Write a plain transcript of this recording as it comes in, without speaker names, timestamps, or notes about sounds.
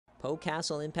Poe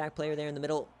Castle, impact player there in the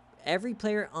middle. Every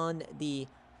player on the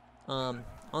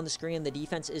screen, the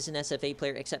defense is an SFA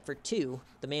player except for 2.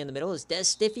 The man in the middle is Des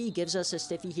Stiffy. Gives us a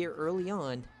Stiffy here early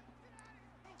on.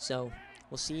 So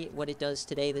we'll see what it does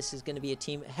today. This is going to be a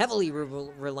team heavily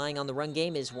relying on the run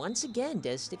game. Is once again,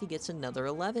 Des Stiffy gets another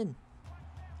 11.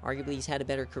 Arguably, he's had a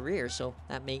better career, so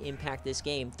that may impact this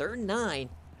game. 3rd and 9.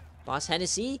 Boss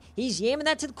Hennessy, he's yamming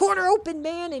that to the corner, open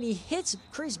man, and he hits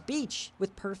Chris Beach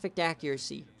with perfect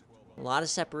accuracy. A lot of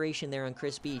separation there on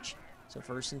Chris Beach. So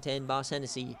 1st and 10, Boss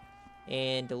Hennessy.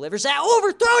 And delivers that,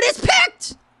 overthrown, it's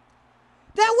picked!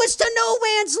 That was to no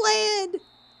man's land!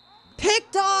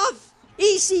 Picked off!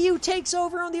 ECU takes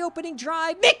over on the opening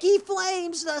drive. Mickey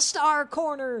Flames, the star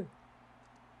corner.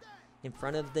 In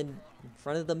front of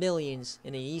the millions,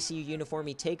 in an ECU uniform,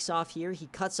 he takes off here. He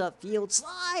cuts up field,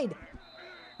 slide!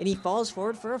 And he falls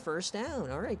forward for a 1st down.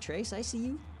 All right, Trace, I see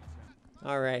you.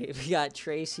 All right, we got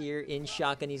Trace here in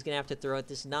shotgun. He's going to have to throw it.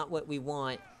 This is not what we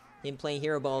want. Him playing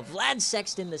hero ball. Vlad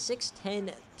Sexton, the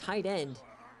 6'10 tight end,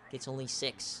 gets only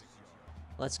 6.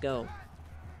 Let's go.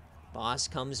 Boss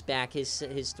comes back. His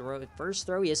first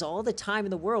throw. He has all the time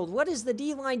in the world. What is the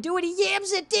D-line doing? He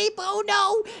yams it deep. Oh,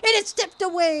 no. And it's tipped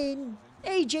away.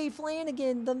 A.J.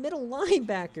 Flanagan, the middle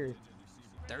linebacker.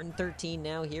 3rd and 13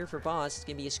 now here for Boss. It's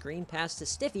going to be a screen pass to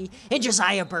Stiffy. And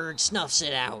Josiah Bird snuffs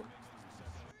it out.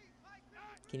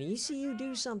 Can ECU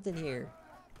do something here?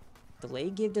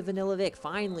 Delayed give to Vanilla Vic,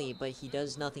 finally, but he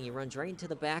does nothing. He runs right into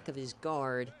the back of his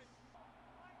guard.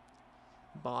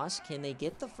 Boss, can they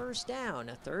get the 1st down?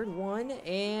 A 3rd one,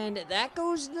 and that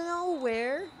goes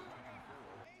nowhere.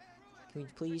 Can we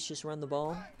please just run the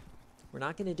ball? We're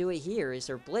not going to do it here. Is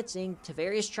there blitzing?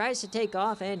 Tavarius tries to take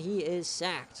off, and he is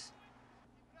sacked.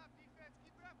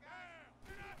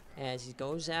 As he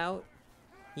goes out,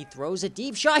 he throws a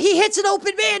deep shot. He hits an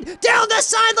open man down the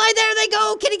sideline. There they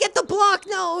go. Can he get the block?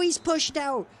 No, he's pushed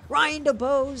out. Ryan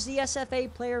DeBose, the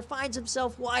SFA player, finds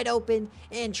himself wide open,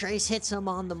 and Trace hits him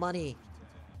on the money.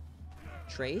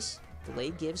 Trace,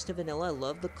 delayed gives to Vanilla. I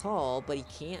love the call, but he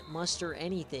can't muster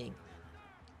anything.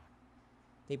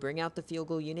 They bring out the field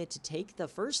goal unit to take the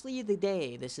first lead of the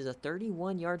day. This is a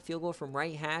 31-yard field goal from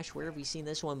right hash. Where have we seen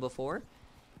this one before?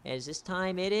 As this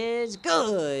time it is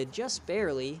good, just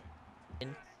barely.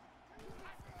 And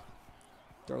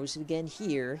throws it again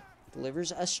here.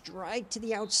 Delivers a strike to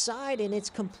the outside, and it's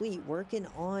complete. Working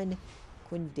on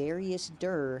Quindarius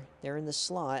Durr there in the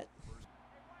slot.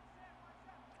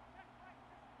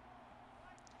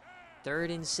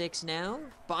 3rd and 6 now.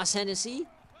 Boss Hennessy.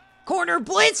 Corner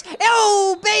blitz.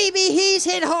 Oh, baby, he's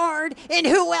hit hard. And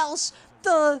who else?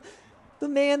 The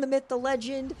man, the myth, the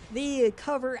legend, the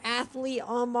cover athlete,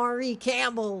 Amari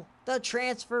Campbell, the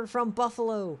transfer from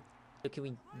Buffalo. So can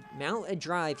we mount a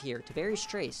drive here? Tavarius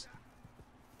Trace.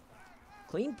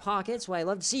 Clean pockets, what I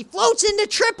love to see. Floats into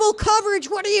triple coverage.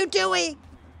 What are you doing?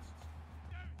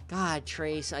 God,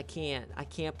 Trace, I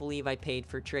can't believe I paid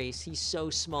for Trace. He's so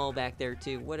small back there,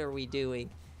 too. What are we doing?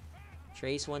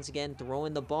 Trace, once again,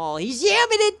 throwing the ball. He's yamming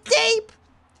it deep.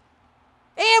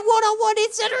 And one-on-one,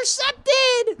 it's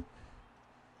intercepted.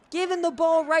 Giving the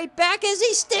ball right back as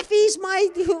he stiffies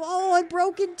a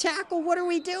broken tackle. What are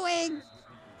we doing?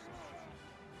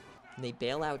 And they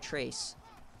bail out Trace.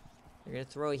 They're going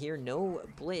to throw it here. No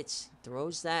blitz.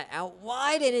 Throws that out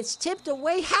wide, and it's tipped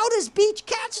away. How does Beach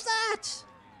catch that?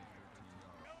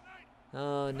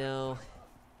 Oh, no.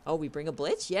 Oh, we bring a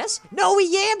blitz? Yes? No, he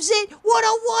yams it.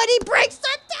 One-on-one. He breaks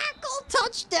the tackle.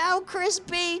 Touchdown, Chris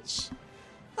Beach.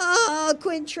 Ah,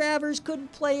 Quinn Travers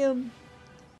couldn't play him.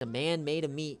 The man made a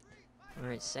meet. All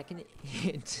right, 2nd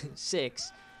and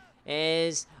 6.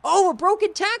 A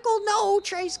broken tackle. No,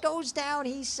 Trace goes down.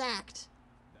 He's sacked.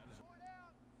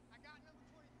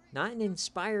 Not an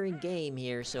inspiring game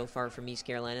here so far from East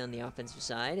Carolina on the offensive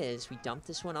side. As we dump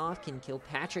this one off, can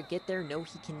Kilpatrick get there? No,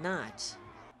 he cannot.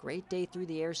 Great day through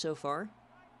the air so far.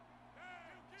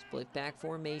 Split back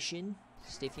formation.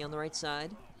 Stiffy on the right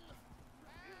side.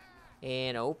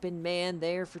 And open man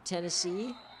there for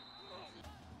Tennessee.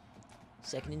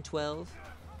 2nd and 12.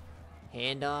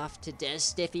 Handoff to Des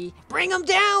Stiffy. Bring him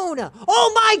down!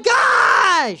 Oh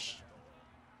my gosh!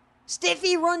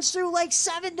 Stiffy runs through like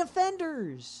 7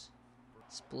 defenders.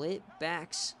 Split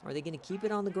backs. Are they going to keep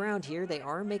it on the ground here? They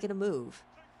are making a move.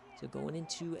 So going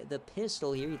into the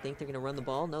pistol here, you think they're going to run the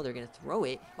ball? No, they're going to throw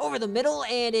it over the middle,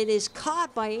 and it is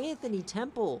caught by Anthony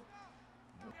Temple.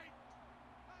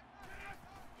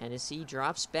 Hennessy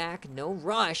drops back, no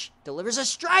rush, delivers a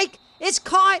strike, it's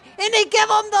caught, and they give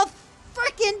him the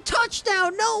freaking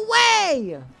touchdown. No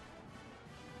way!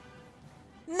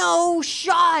 No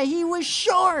shot, he was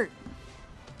short.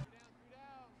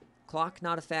 Clock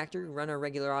not a factor. Run our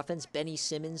regular offense. Benny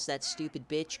Simmons, that stupid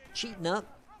bitch, cheating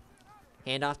up.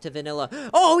 Hand off to Vanilla.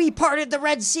 Oh, he parted the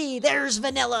Red Sea. There's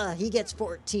Vanilla. He gets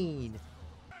 14.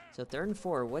 So 3rd and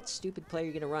 4. What stupid play are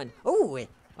you going to run? Oh,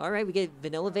 all right. We get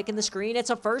Vanilla Vic in the screen. It's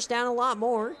a first down, a lot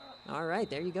more. All right,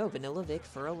 there you go. Vanilla Vic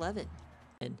for 11.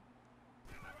 And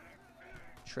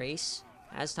Trace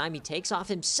has time. He takes off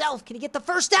himself. Can he get the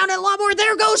first down and a lot more?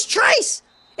 There goes Trace.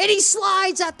 And he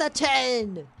slides at the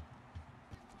 10.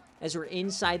 As we're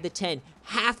inside the 10.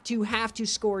 Have to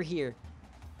score here.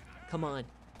 Come on.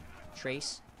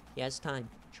 Trace. He has time.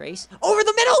 Trace. Over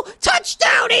the middle.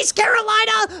 Touchdown, East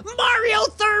Carolina. Mario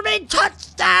Thurman.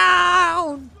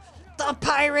 Touchdown. The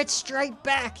Pirates strike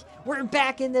back. We're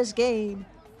back in this game.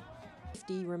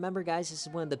 Remember, guys, this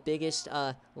is one of the biggest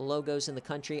logos in the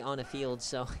country on a field.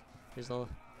 So it's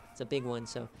a big one.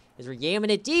 So as we're yamming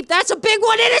it deep, that's a big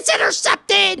one, and it's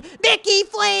intercepted. Mickey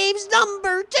Flames,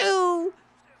 number 2.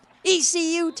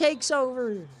 ECU takes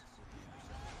over.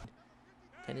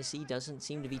 Tennessee doesn't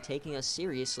seem to be taking us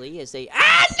seriously as they...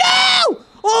 Ah, no!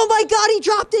 Oh, my God, he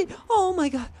dropped it. Oh, my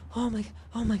God. Oh, my God.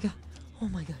 Oh, my God. Oh,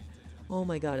 my God. Oh,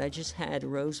 my God. I just had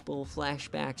Rose Bowl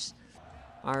flashbacks.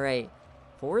 All right.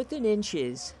 4th and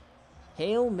inches.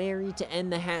 Hail Mary to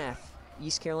end the half.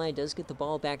 East Carolina does get the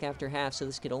ball back after half, so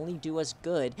this could only do us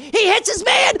good. He hits his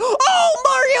man! Oh,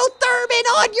 Mario Thurman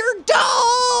on your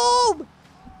dome!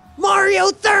 Mario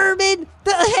Thurman,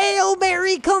 the Hail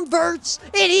Mary converts,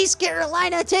 and East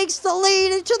Carolina takes the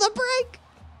lead into the break.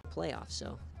 Playoffs,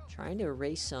 so trying to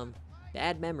erase some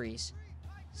bad memories.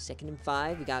 2nd and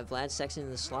 5, we got Vlad Sexton in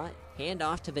the slot. Hand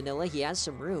off to Vanilla, he has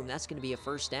some room. That's going to be a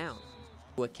first down.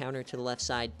 A counter to the left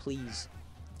side, please.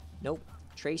 Nope.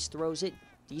 Trace throws it.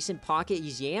 Decent pocket.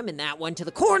 He's yamming that one to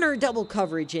the corner. Double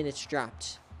coverage, and it's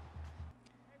dropped.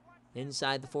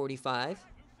 Inside the 45.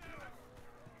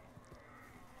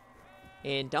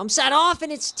 And dumps that off,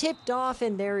 and it's tipped off,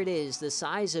 and there it is. The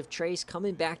size of Trace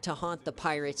coming back to haunt the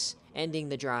Pirates, ending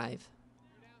the drive.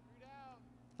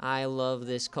 I love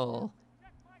this call.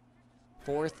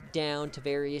 4th down to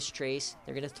Various Trace.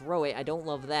 They're going to throw it. I don't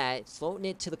love that. Floating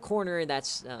it to the corner.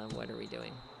 That's, what are we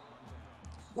doing?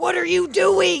 What are you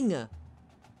doing?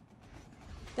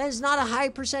 That is not a high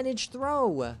percentage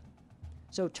throw.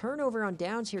 So turnover on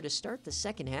downs here to start the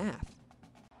second half.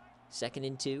 2nd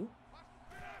and 2.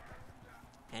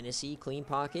 Hennessy, clean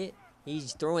pocket.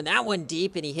 He's throwing that one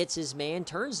deep, and he hits his man.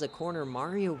 Turns the corner.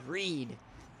 Mario Reed.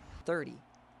 30.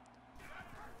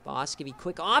 Boss give me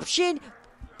quick option.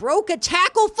 Broke a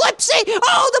tackle, flips it.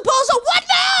 Oh, the ball's a what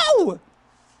now?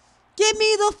 Give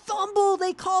me the fumble.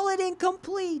 They call it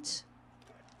incomplete.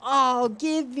 Oh,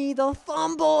 give me the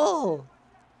fumble.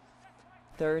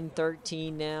 3rd and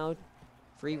 13 now.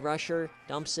 Free rusher.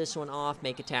 Dumps this one off.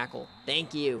 Make a tackle.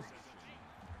 Thank you.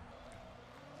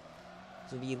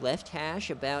 This will be left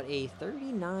hash, about a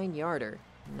 39-yarder.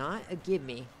 Not a give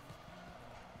me.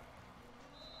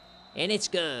 And it's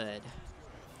good.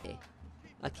 Okay.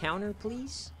 A counter,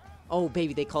 please? Oh,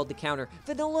 baby, they called the counter.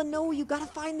 Vanilla, no, you gotta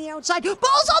find the outside.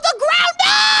 Ball's on the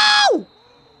ground,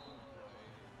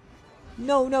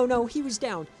 no! No, he was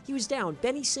down. He was down.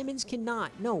 Benny Simmons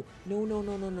cannot. No.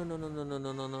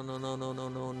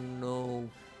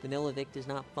 Vanilla Vic does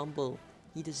not fumble.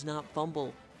 He does not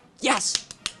fumble. Yes!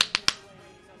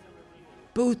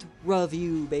 Booth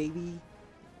review, baby.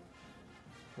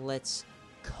 Let's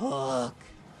cook.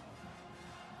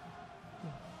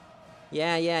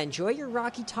 Yeah, enjoy your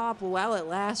Rocky Top while it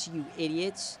lasts, you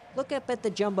idiots. Look up at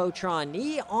the Jumbotron.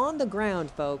 Knee on the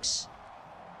ground, folks.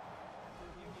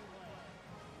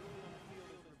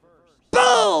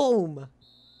 Boom!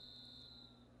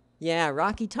 Yeah,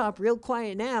 Rocky Top real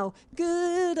quiet now.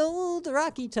 Good old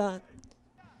Rocky Top.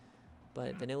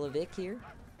 But Vanilla Vic here.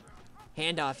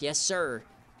 Handoff, yes, sir.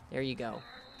 There you go.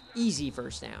 Easy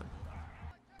first down.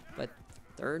 But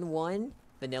 3rd and 1,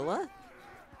 Vanilla.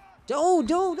 Oh,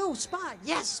 no, spot.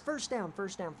 Yes, first down. But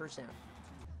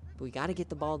we got to get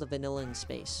the ball to Vanilla in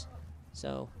space.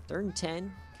 So, 3rd and 10.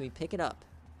 Can we pick it up?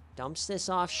 Dumps this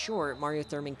off short. Mario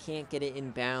Thurman can't get it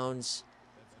in bounds.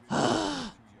 2nd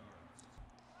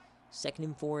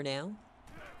and 4 now.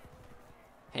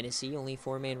 Hennessy, only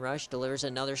 4-man rush. Delivers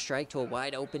another strike to a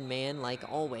wide open man like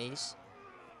always.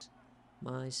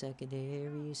 My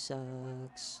secondary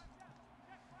sucks.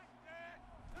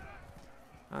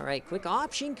 All right, quick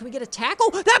option. Can we get a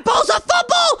tackle? That ball's a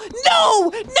fumble!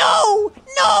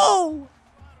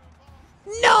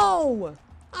 No!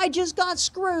 I just got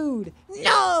screwed.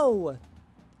 No!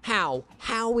 How?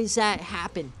 How is that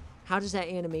happen? How does that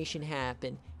animation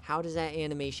happen?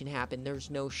 There's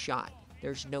no shot.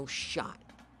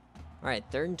 All right,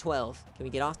 3rd and 12. Can we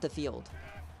get off the field?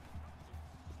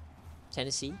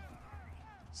 Tennessee.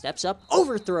 Steps up,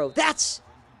 overthrow. That's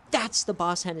the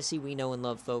Boss Hennessy we know and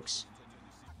love, folks.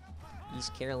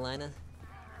 East Carolina.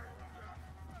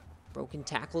 Broken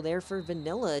tackle there for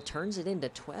Vanilla. Turns it into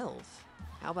 12.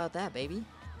 How about that, baby?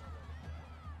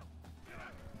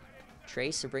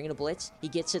 Trace, they're bringing a blitz. He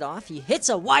gets it off. He hits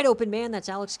a wide open man. That's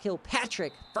Alex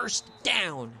Kilpatrick. First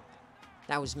down.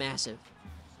 That was massive.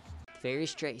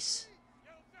 Various Trace.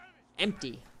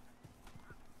 Empty.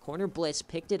 Corner blitz.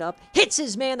 Picked it up. Hits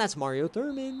his man. That's Mario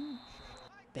Thurman.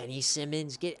 Benny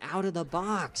Simmons, get out of the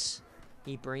box.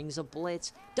 He brings a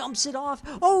blitz. Dumps it off.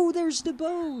 Oh, there's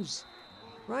DeBose.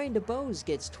 Ryan DeBose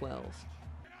gets 12.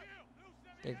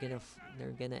 They're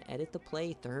gonna edit the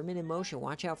play. Thurman in motion.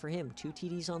 Watch out for him. 2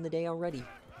 TDs on the day already.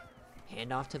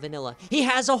 Hand off to Vanilla. He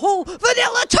has a hole.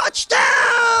 Vanilla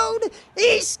touchdown!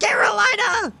 East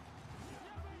Carolina!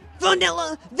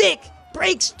 Vanilla Vic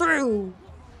breaks through.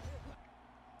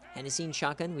 Hennessy and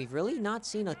shotgun. We've really not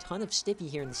seen a ton of Stiffy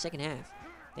here in the second half.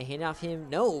 They hand off him.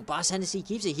 No, Boss Hennessy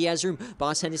keeps it. He has room.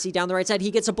 Boss Hennessy down the right side.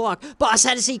 He gets a block. Boss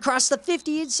Hennessy crossed the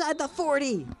 50 inside the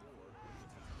 40.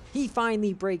 He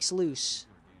finally breaks loose.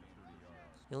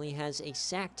 He only has a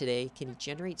sack today. Can he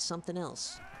generate something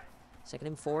else? 2nd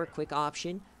and 4, quick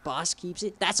option. Boss keeps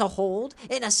it. That's a hold.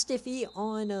 And a Stiffy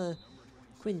on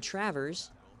Quinn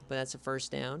Travers. But that's a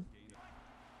first down.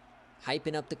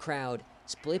 Hyping up the crowd.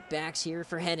 Split backs here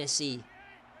for Hennessy.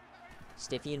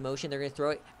 Stiffy in motion. They're going to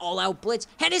throw it. All out blitz.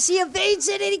 Hennessy evades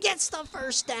it and he gets the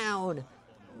first down.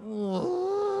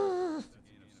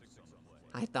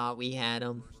 I thought we had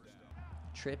him.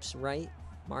 Trips right.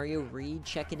 Mario Reed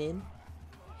checking in.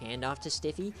 Hand off to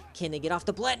Stiffy. Can they get off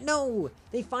the blitz? No!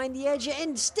 They find the edge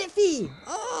and Stiffy!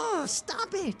 Oh,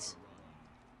 stop it!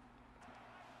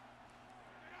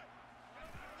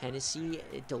 Hennessy,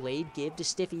 delayed give to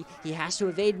Stiffy. He has to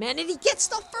evade man and he gets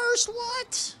the first.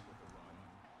 What?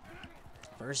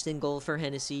 First and goal for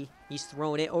Hennessy. He's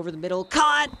throwing it over the middle.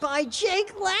 Caught by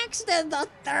Jake Laxton, the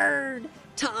 3rd.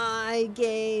 Tie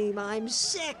game. I'm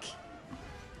sick.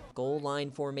 Goal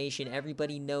line formation.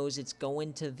 Everybody knows it's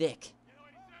going to Vic.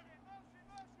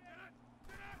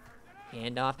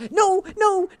 Hand off. No,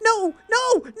 no, no,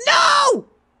 no, no!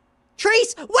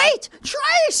 Trace, wait!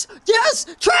 Trace! Yes!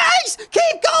 Trace!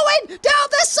 Keep going! Down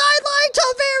the sideline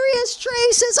to Various.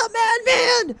 Trace is a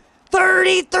madman!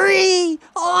 33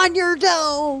 on your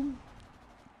dome.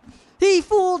 He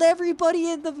fooled everybody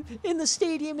in the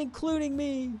stadium, including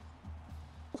me.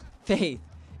 Faith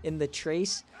in the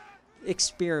Trace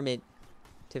experiment.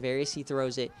 Tavarius, he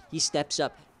throws it. He steps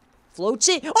up, floats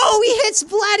it. Oh, he hits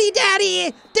Vladdy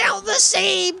Daddy down the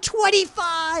same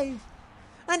 25.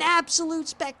 An absolute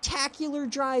spectacular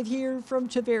drive here from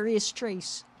Tavarius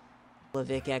Trace.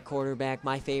 Vic at quarterback.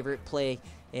 My favorite play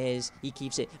is he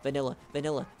keeps it. Vanilla,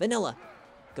 Vanilla, Vanilla.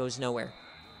 Goes nowhere.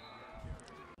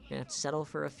 You're gonna have to settle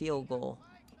for a field goal.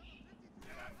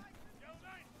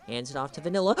 Hands it off to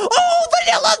Vanilla. Oh,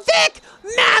 Vanilla Vic!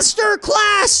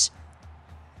 Masterclass!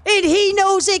 And he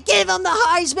knows it. Give him the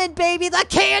Heisman, baby. The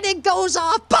cannon goes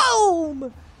off.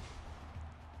 Boom!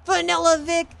 Vanilla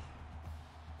Vic.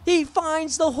 He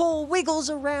finds the hole, wiggles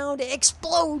around,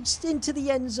 explodes into the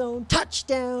end zone.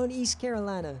 Touchdown, East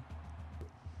Carolina.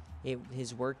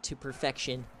 His work to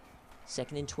perfection.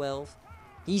 2nd and 12.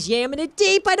 He's yamming it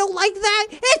deep. I don't like that.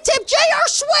 It tipped J.R.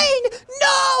 Swain.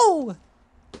 No!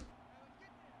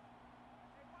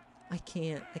 I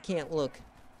can't look.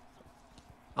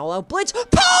 All out blitz.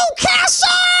 Paul Castle!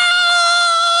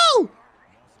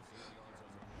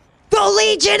 The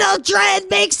Legion of Dread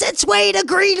makes its way to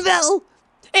Greenville.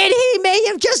 And he may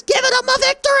have just given them a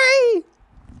victory.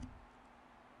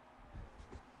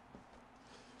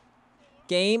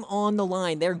 Game on the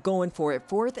line. They're going for it.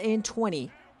 4th and 20.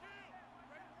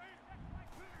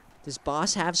 Does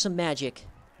Boss have some magic?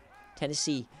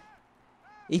 Tennessee.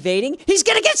 Evading. He's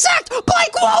going to get sacked.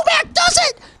 Blake Womack does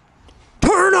it.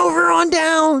 Turnover on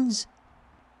downs.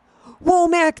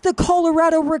 Womack, the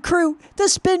Colorado recruit. The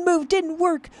spin move didn't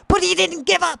work, but he didn't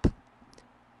give up.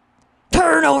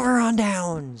 Turnover on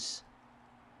downs.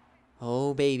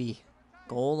 Oh, baby.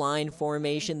 Goal line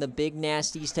formation, the big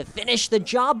nasties to finish the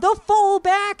job. The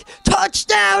fullback.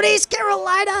 Touchdown, East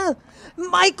Carolina.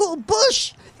 Michael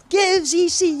Bush gives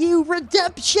ECU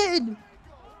redemption.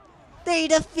 They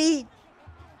defeat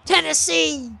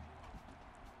Tennessee.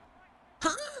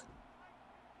 Huh?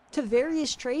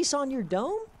 Tavarius Trace on your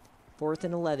dome? 4th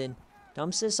and 11.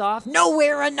 Dumps this off.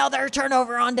 Nowhere, another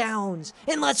turnover on downs.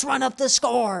 And let's run up the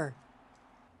score.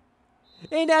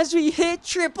 And as we hit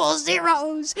triple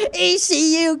zeros,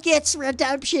 ECU gets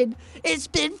redemption. It's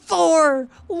been 4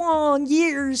 long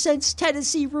years since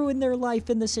Tennessee ruined their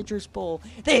life in the Citrus Bowl.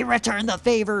 They return the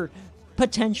favor,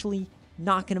 potentially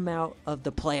knocking them out of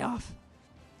the playoff.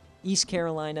 East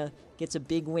Carolina gets a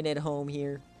big win at home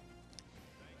here.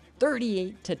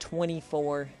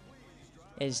 38-24,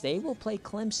 as they will play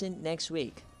Clemson next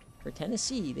week. For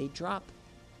Tennessee, they drop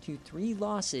to 3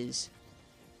 losses,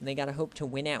 and they got to hope to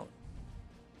win out.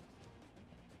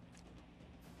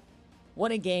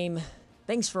 What a game.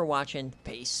 Thanks for watching.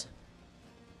 Peace.